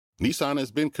Nissan has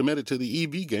been committed to the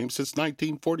EV game since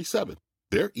 1947.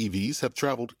 Their EVs have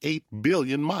traveled 8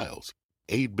 billion miles.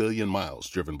 8 billion miles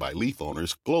driven by Leaf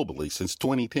owners globally since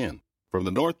 2010. From the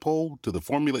North Pole to the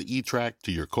Formula E track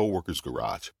to your coworker's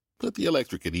garage. Put the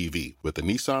electric in EV with the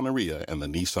Nissan Ariya and the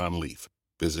Nissan Leaf.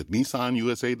 Visit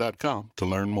nissanusa.com to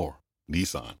learn more.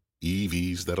 Nissan,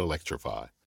 EVs that electrify.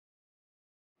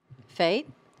 Fate?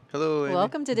 Hello, Amy.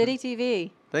 Welcome to Diddy TV.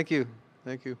 Thank you.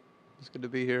 It's good to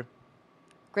be here.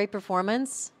 Great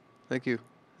performance. Thank you.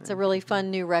 It's a really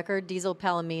fun new record, Diesel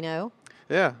Palomino.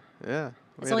 Yeah.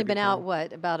 It's only been out,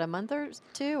 what, about a month or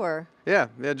two? Or Yeah,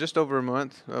 just over a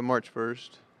month, March 1st.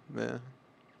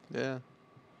 Yeah.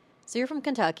 So you're from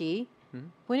Kentucky. Mm-hmm.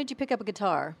 When did you pick up a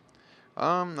guitar?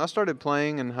 I started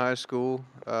playing in high school,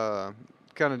 kind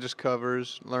of just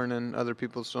covers, learning other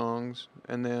people's songs,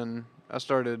 and then I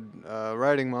started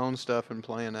writing my own stuff and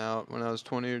playing out when I was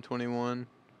 20 or 21.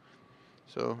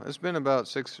 So it's been about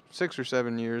six or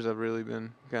 7 years I've really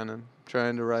been kind of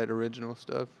trying to write original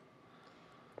stuff.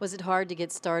 Was it hard to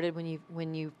get started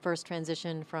when you first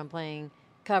transitioned from playing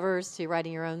covers to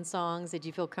writing your own songs? Did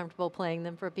you feel comfortable playing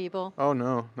them for people? Oh,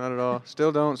 no, not at all.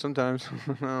 Still don't sometimes.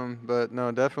 But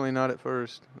no, definitely not at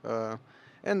first.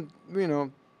 And,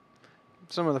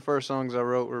 some of the first songs I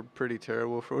wrote were pretty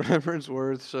terrible for whatever it's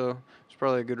worth, so it's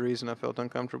probably a good reason I felt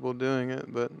uncomfortable doing it.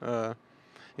 But,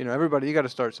 everybody, you got to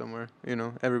start somewhere.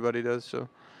 Everybody does. So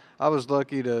I was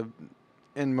lucky to,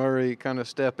 in Murray, kind of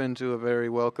step into a very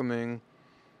welcoming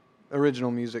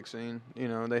original music scene.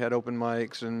 They had open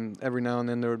mics, and every now and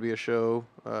then there would be a show,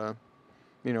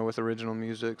 with original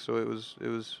music. So it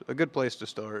was a good place to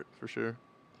start, for sure.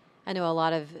 I know a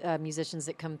lot of musicians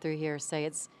that come through here say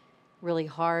it's really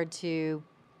hard to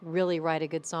really write a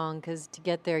good song because to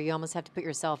get there, you almost have to put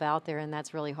yourself out there, and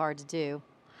that's really hard to do.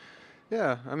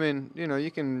 Yeah, I mean,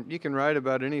 you can write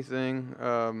about anything,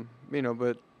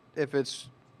 but if it's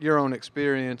your own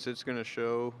experience, it's going to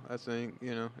show. I think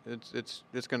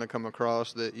it's going to come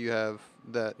across that you have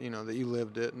that that you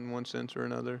lived it in one sense or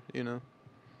another.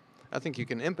 I think you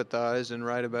can empathize and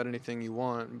write about anything you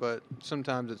want, but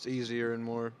sometimes it's easier and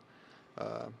more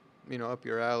up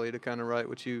your alley to kind of write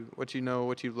what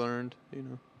you've learned.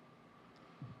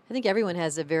 I think everyone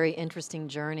has a very interesting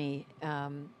journey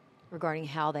regarding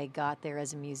how they got there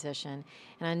as a musician.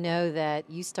 And I know that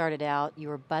you started out, you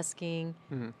were busking,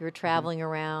 you were traveling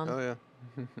around. Oh,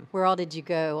 yeah. Where all did you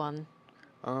go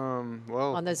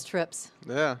on those trips?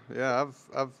 Yeah.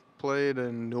 I've played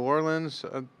in New Orleans.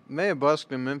 I may have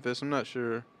busked in Memphis. I'm not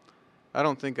sure. I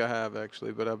don't think I have,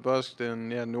 actually. But I busked in,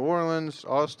 New Orleans,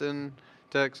 Austin,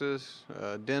 Texas,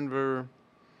 Denver,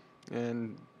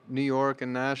 and New York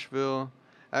and Nashville.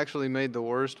 I actually made the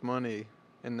worst money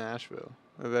in Nashville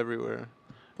of everywhere.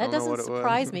 That doesn't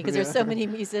surprise me because there's so many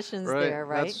musicians there,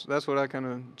 right? That's what I kind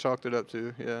of chalked it up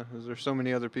to, yeah. There's so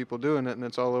many other people doing it, and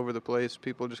it's all over the place.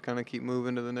 People just kind of keep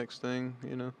moving to the next thing,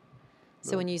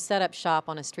 So when you set up shop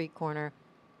on a street corner,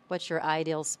 what's your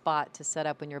ideal spot to set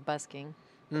up when you're busking?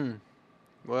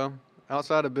 Well,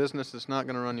 outside of business, it's not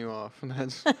going to run you off.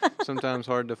 That's sometimes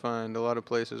hard to find. A lot of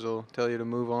places will tell you to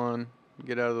move on,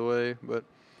 get out of the way, but...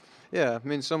 Yeah, I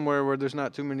mean, somewhere where there's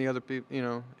not too many other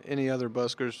people, any other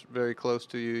buskers very close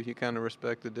to you, you kind of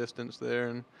respect the distance there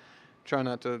and try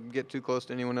not to get too close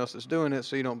to anyone else that's doing it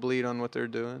so you don't bleed on what they're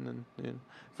doing and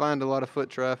find a lot of foot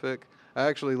traffic. I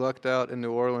actually lucked out in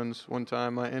New Orleans one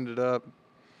time. I ended up,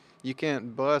 you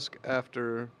can't busk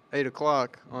after 8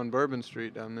 o'clock on Bourbon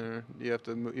Street down there. You have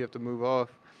to move off.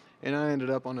 And I ended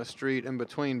up on a street in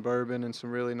between Bourbon and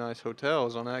some really nice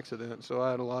hotels on accident. So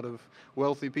I had a lot of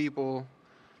wealthy people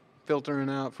filtering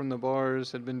out from the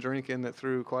bars, had been drinking, that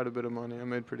threw quite a bit of money. I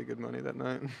made pretty good money that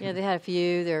night. Yeah, they had a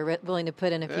few. They were willing to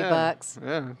put in a few bucks.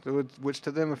 Yeah, which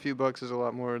to them a few bucks is a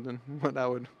lot more than what I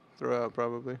would throw out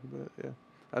probably. But yeah,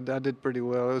 I did pretty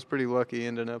well. I was pretty lucky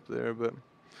ending up there. But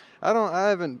I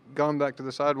haven't gone back to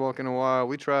the sidewalk in a while.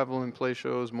 We travel and play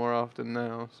shows more often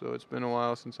now, so it's been a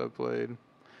while since I played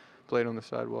on the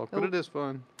sidewalk. But it is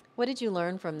fun. What did you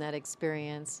learn from that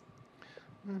experience?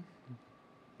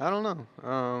 I don't know.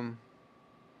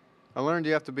 I learned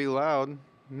you have to be loud,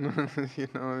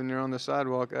 when you're on the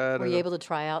sidewalk. Were you able to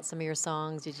try out some of your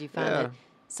songs? Did you find that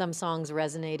some songs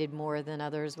resonated more than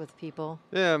others with people?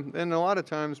 Yeah, and a lot of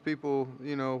times people,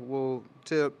 will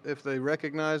tip if they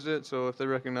recognize it. So if they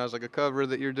recognize like a cover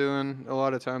that you're doing, a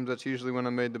lot of times that's usually when I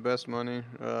made the best money.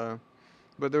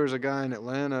 But there was a guy in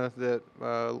Atlanta that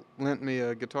lent me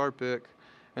a guitar pick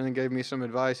and then gave me some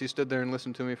advice. He stood there and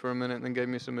listened to me for a minute and then gave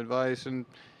me some advice. And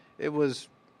it was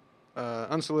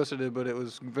unsolicited, but it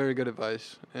was very good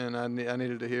advice. And I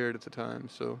needed to hear it at the time.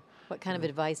 So What kind of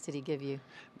advice did he give you?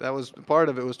 That was part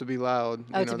of it, was to be loud.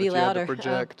 Oh, to be that you had louder. to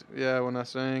project, yeah, when I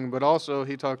sang. But also,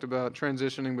 he talked about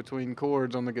transitioning between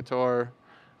chords on the guitar,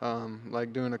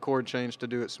 like doing a chord change to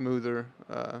do it smoother,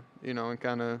 and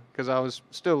kind of, because I was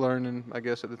still learning, I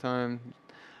guess, at the time,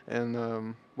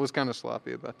 and was kind of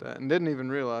sloppy about that and didn't even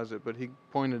realize it, but he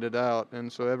pointed it out. And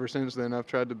so ever since then, I've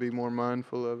tried to be more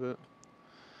mindful of it.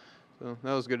 So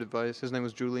that was good advice. His name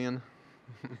was Julian.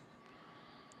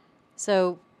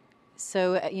 So,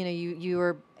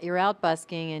 you're out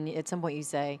busking, and at some point you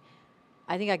say,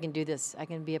 "I think I can do this. I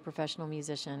can be a professional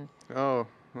musician." Oh,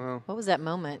 well. What was that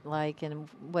moment like, and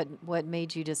what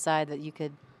made you decide that you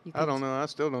could I don't know. I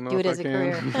still don't know do if it I as a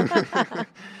can. career?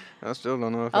 I still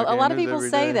don't know if I A can. lot of It's people every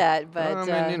say day. that, but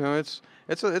I mean,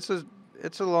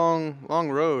 it's a long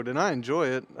road, and I enjoy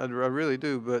it. I really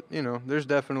do. But there's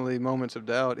definitely moments of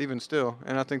doubt, even still,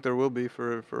 and I think there will be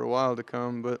for a while to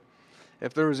come. But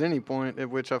if there was any point at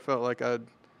which I felt like I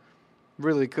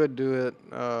really could do it,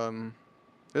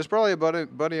 there's probably a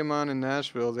buddy of mine in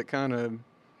Nashville that kind of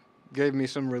gave me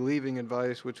some relieving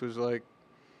advice, which was like,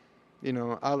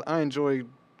 I enjoy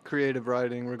creative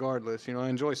writing regardless. I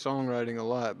enjoy songwriting a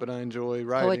lot, but I enjoy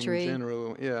writing Poetry. in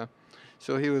general. Yeah.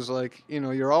 So he was like,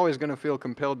 you're always going to feel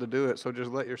compelled to do it, so just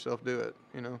let yourself do it,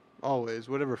 always,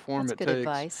 whatever form That's it good takes.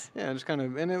 advice. Yeah, just kind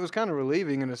of, and it was kind of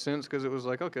relieving in a sense, because it was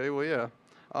like, okay, well, yeah,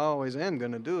 I always am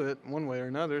going to do it one way or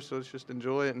another, so let's just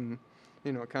enjoy it and,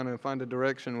 kind of find a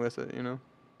direction with it.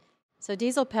 So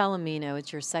Diesel Palomino,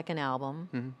 it's your second album,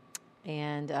 Mm-hmm.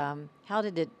 and how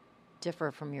did it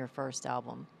differ from your first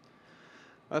album?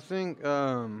 I think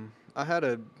I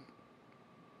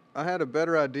had a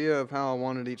better idea of how I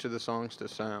wanted each of the songs to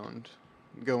sound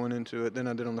going into it than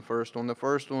I did on the first one. The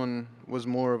first one was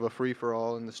more of a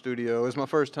free-for-all in the studio. It was my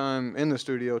first time in the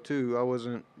studio, too. I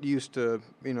wasn't used to,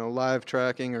 live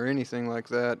tracking or anything like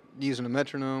that, using a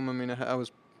metronome. I mean, I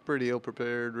was pretty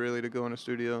ill-prepared, really, to go in a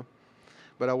studio.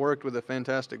 But I worked with a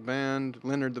fantastic band,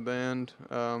 Leonard the Band,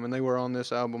 and they were on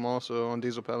this album also, on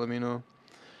Diesel Palomino.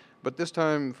 But this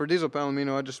time, for Diesel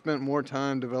Palomino, I just spent more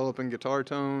time developing guitar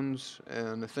tones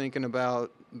and thinking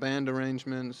about band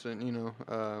arrangements and,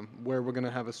 where we're going to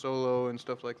have a solo and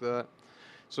stuff like that.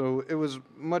 So it was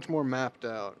much more mapped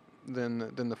out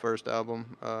than the first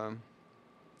album.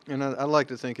 And I like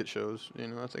to think it shows.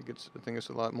 I think it's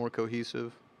a lot more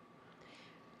cohesive.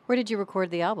 Where did you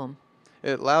record the album?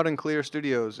 At Loud and Clear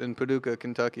Studios in Paducah,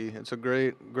 Kentucky. It's a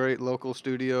great local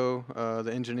studio.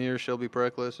 The engineer, Shelby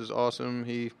Preckless, is awesome.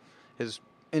 He has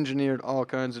engineered all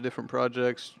kinds of different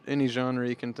projects, any genre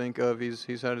you can think of.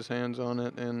 He's had his hands on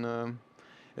it, and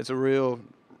it's a real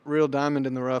diamond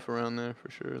in the rough around there for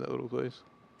sure, that little place.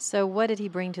 So what did he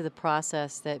bring to the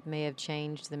process that may have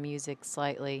changed the music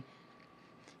slightly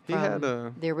He from had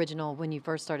the original when you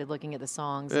first started looking at the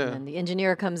songs, Yeah. and then the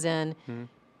engineer comes in? Mhm.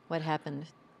 What happened?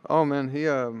 Oh man, he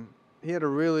had a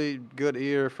really good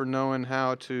ear for knowing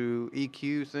how to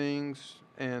EQ things,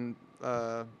 and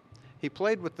he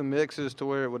played with the mixes to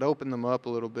where it would open them up a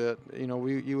little bit.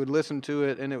 You would listen to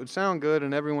it and it would sound good,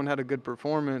 and everyone had a good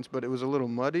performance, but it was a little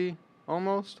muddy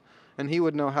almost. And he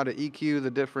would know how to EQ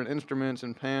the different instruments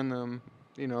and pan them,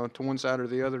 to one side or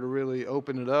the other to really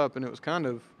open it up, and it was kind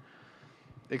of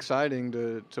exciting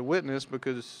to witness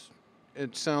because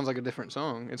it sounds like a different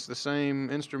song. It's the same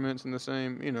instruments and the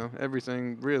same,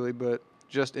 everything really, but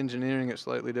just engineering it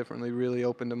slightly differently really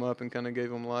opened them up and kind of gave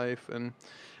them life. And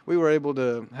we were able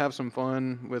to have some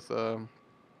fun with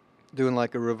doing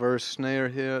like a reverse snare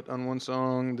hit on one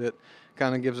song that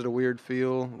kind of gives it a weird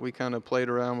feel. We kind of played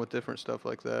around with different stuff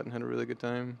like that and had a really good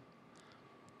time.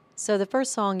 So the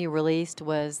first song you released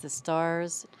was "The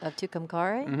Stars of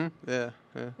Tucumcari." Mm-hmm. Yeah.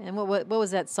 And what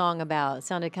was that song about? It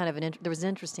sounded kind of there was an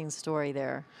interesting story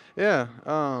there. Yeah.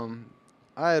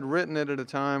 I had written it at a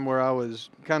time where I was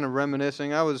kind of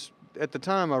reminiscing. At the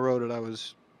time I wrote it, I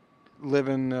was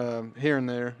living here and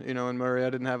there, in Murray. I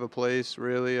didn't have a place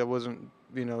really. I wasn't,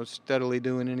 steadily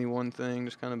doing any one thing,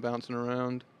 just kind of bouncing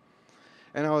around.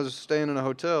 And I was staying in a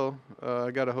hotel.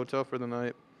 I got a hotel for the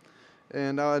night.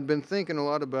 And I had been thinking a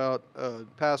lot about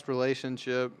past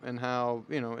relationship and how,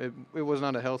 it was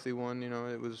not a healthy one.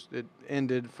 It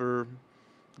ended for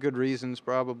good reasons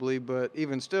probably, but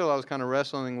even still I was kind of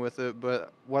wrestling with it.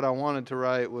 But what I wanted to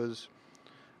write was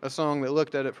a song that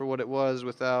looked at it for what it was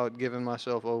without giving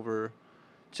myself over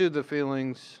to the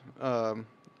feelings of,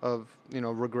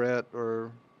 regret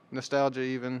or nostalgia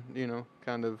even,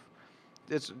 kind of.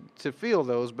 It's to feel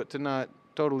those, but to not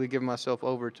totally give myself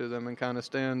over to them and kind of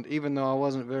stand, even though I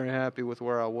wasn't very happy with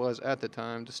where I was at the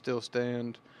time, to still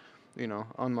stand,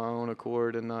 on my own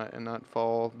accord and not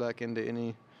fall back into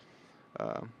any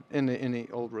in any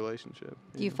old relationship.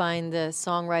 Do you find the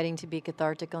songwriting to be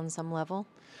cathartic on some level?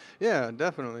 Yeah,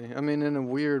 definitely. I mean, in a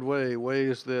weird way,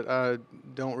 ways that I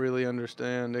don't really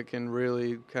understand. It can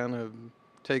really kind of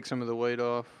take some of the weight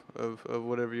off of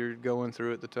whatever you're going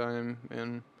through at the time.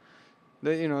 And,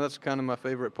 that's kind of my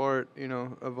favorite part,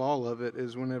 of all of it,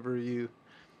 is whenever you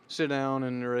sit down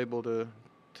and you're able to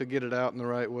get it out in the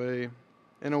right way,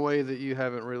 in a way that you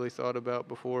haven't really thought about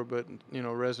before, but,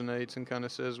 resonates and kind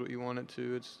of says what you want it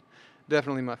to. It's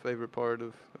definitely my favorite part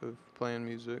of playing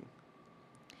music.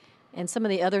 And some of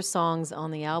the other songs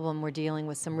on the album were dealing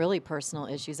with some really personal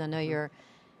issues. I know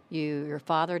your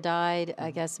father died,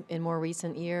 I guess, in more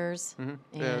recent years.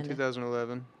 Mm-hmm. Yeah,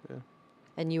 2011. Yeah.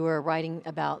 And you were writing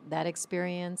about that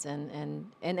experience, and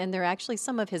there are actually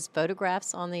some of his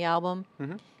photographs on the album.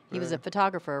 Mm-hmm. He was a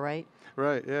photographer, right?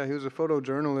 Right. Yeah, he was a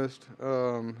photojournalist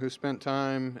who spent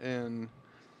time in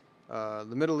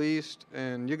the Middle East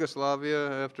and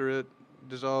Yugoslavia after it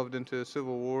dissolved into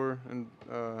civil war and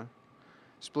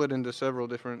split into several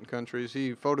different countries.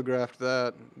 He photographed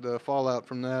that, the fallout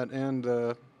from that, and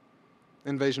the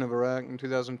invasion of Iraq in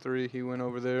 2003. He went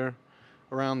over there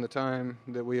around the time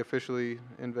that we officially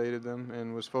invaded them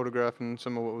and was photographing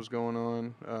some of what was going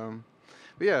on.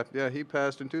 But yeah, he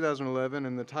passed in 2011,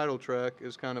 and the title track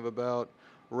is kind of about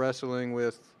wrestling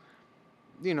with,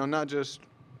 not just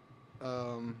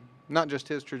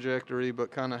his trajectory, but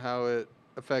kind of how it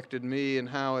affected me, and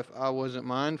how if I wasn't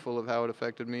mindful of how it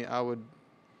affected me, I would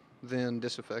then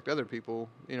disaffect other people,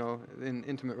 in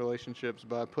intimate relationships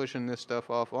by pushing this stuff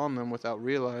off on them without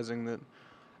realizing that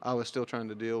I was still trying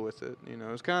to deal with it.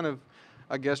 It's kind of,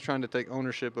 I guess, trying to take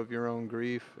ownership of your own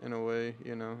grief in a way,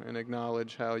 and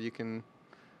acknowledge how you can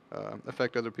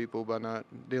affect other people by not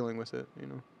dealing with it,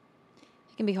 It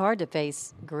can be hard to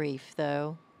face grief,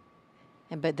 though.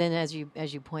 But then, as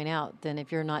you point out, then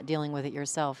if you're not dealing with it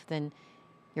yourself, then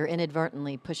you're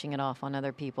inadvertently pushing it off on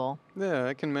other people. Yeah,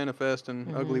 it can manifest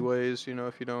in ugly ways,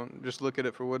 if you don't just look at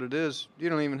it for what it is. You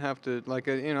don't even have to,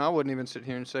 I wouldn't even sit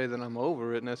here and say that I'm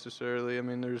over it necessarily. I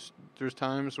mean, there's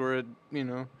times where it,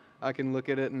 I can look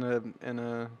at it in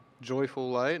a joyful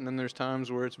light, and then there's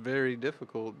times where it's very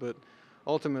difficult. But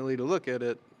ultimately, to look at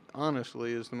it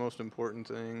honestly is the most important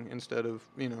thing, instead of,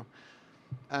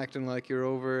 acting like you're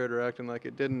over it or acting like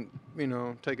it didn't,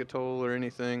 take a toll or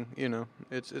anything.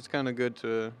 It's kind of good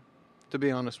to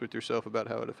be honest with yourself about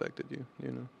how it affected you.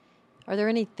 Are there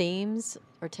any themes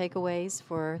or takeaways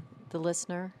for the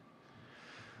listener?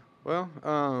 Well,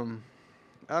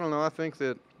 I don't know. I think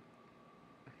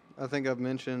I've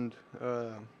mentioned,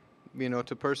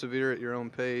 to persevere at your own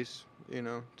pace.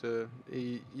 You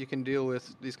can deal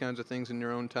with these kinds of things in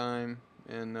your own time,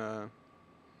 and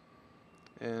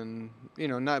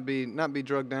not be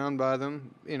drugged down by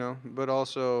them, but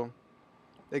also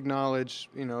acknowledge,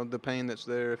 the pain that's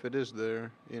there if it is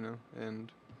there,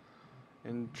 and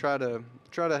try to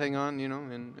hang on,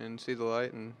 and see the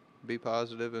light and be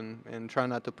positive, and try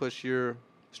not to push your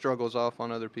struggles off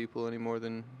on other people any more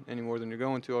than you're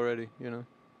going to already,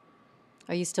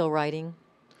 Are you still writing?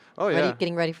 Oh yeah.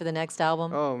 Getting ready for the next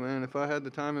album? Oh man, if I had the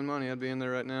time and money, I'd be in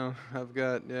there right now. I've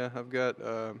got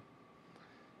quite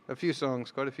a few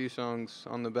songs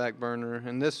on the back burner,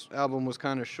 and this album was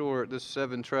kind of short. This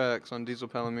 7 tracks on Diesel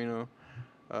Palomino.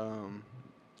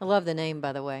 I love the name,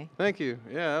 by the way. Thank you.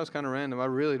 Yeah, that was kind of random. I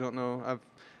really don't know.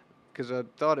 Because I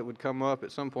thought it would come up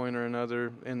at some point or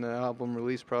another in the album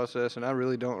release process, and I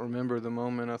really don't remember the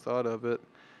moment I thought of it.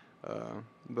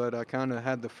 But I kind of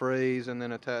had the phrase and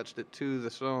then attached it to the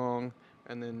song,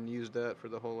 and then used that for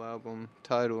the whole album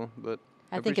title. But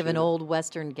I think of an old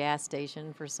Western gas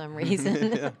station for some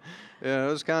reason. yeah,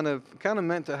 it was kind of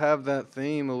meant to have that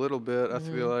theme a little bit. I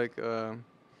feel like,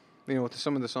 with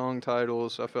some of the song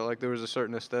titles, I felt like there was a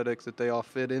certain aesthetic that they all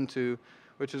fit into,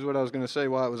 which is what I was going to say.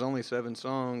 While it was only 7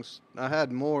 songs, I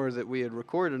had more that we had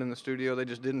recorded in the studio. They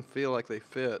just didn't feel like they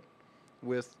fit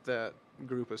with that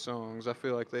group of songs. I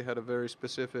feel like they had a very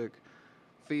specific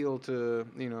feel to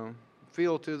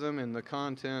them, and the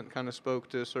content kind of spoke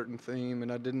to a certain theme,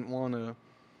 and I didn't want to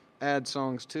add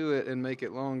songs to it and make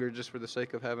it longer just for the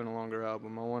sake of having a longer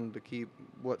album. I wanted to keep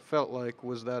what felt like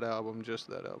was that album, just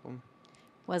that album.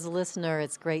 Well, as a listener,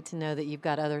 it's great to know that you've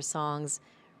got other songs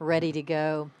ready to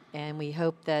go, and we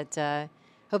hope that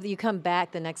you come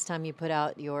back the next time you put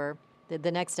out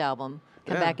the next album.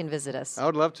 Come back and visit us. I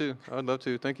would love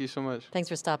to. Thank you so much. Thanks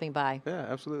for stopping by. Yeah,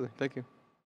 absolutely. Thank you.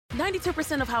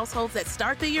 92% of households that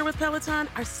start the year with Peloton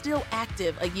are still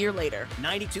active a year later.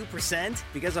 92%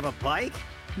 because of a bike?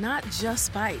 not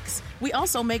just bikes. We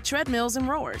also make treadmills and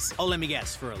rowers. Oh, let me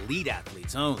guess, for elite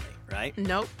athletes only, right?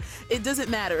 Nope. It doesn't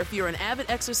matter if you're an avid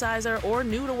exerciser or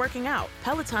new to working out.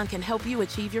 Peloton can help you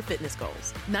achieve your fitness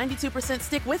goals. 92%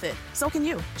 stick with it. So can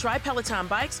you. Try Peloton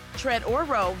bikes, tread, or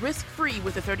row risk-free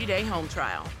with a 30-day home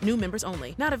trial. New members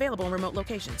only. Not available in remote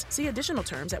locations. See additional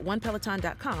terms at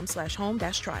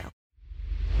onepeloton.com/home-trial.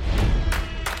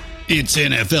 It's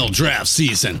NFL draft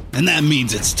season, and that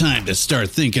means it's time to start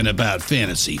thinking about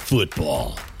fantasy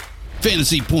football.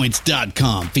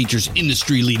 FantasyPoints.com features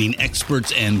industry-leading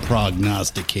experts and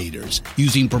prognosticators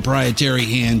using proprietary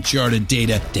hand-charted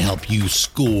data to help you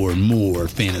score more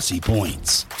fantasy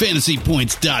points.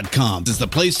 FantasyPoints.com is the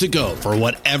place to go for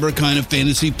whatever kind of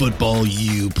fantasy football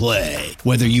you play.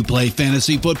 Whether you play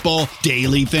fantasy football,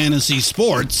 daily fantasy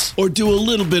sports, or do a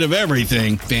little bit of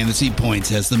everything, Fantasy Points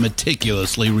has the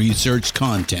meticulously researched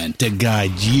content to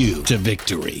guide you to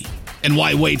victory. And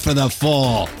why wait for the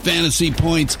fall? Fantasy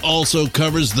Points also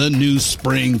covers the new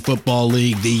spring football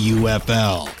league, the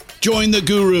UFL. Join the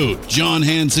guru, John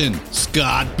Hansen,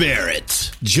 Scott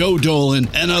Barrett, Joe Dolan,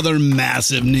 and other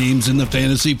massive names in the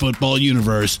fantasy football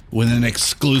universe with an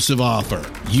exclusive offer.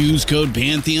 Use code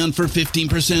Pantheon for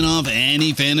 15% off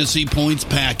any Fantasy Points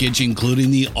package, including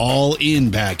the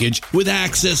all-in package, with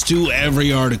access to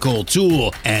every article,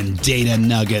 tool, and data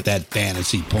nugget that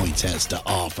Fantasy Points has to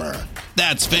offer.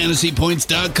 That's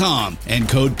FantasyPoints.com and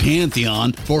code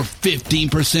Pantheon for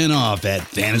 15% off at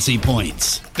Fantasy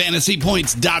Points.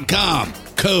 FantasyPoints.com,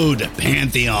 code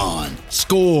Pantheon.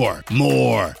 Score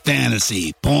more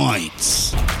fantasy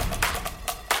points.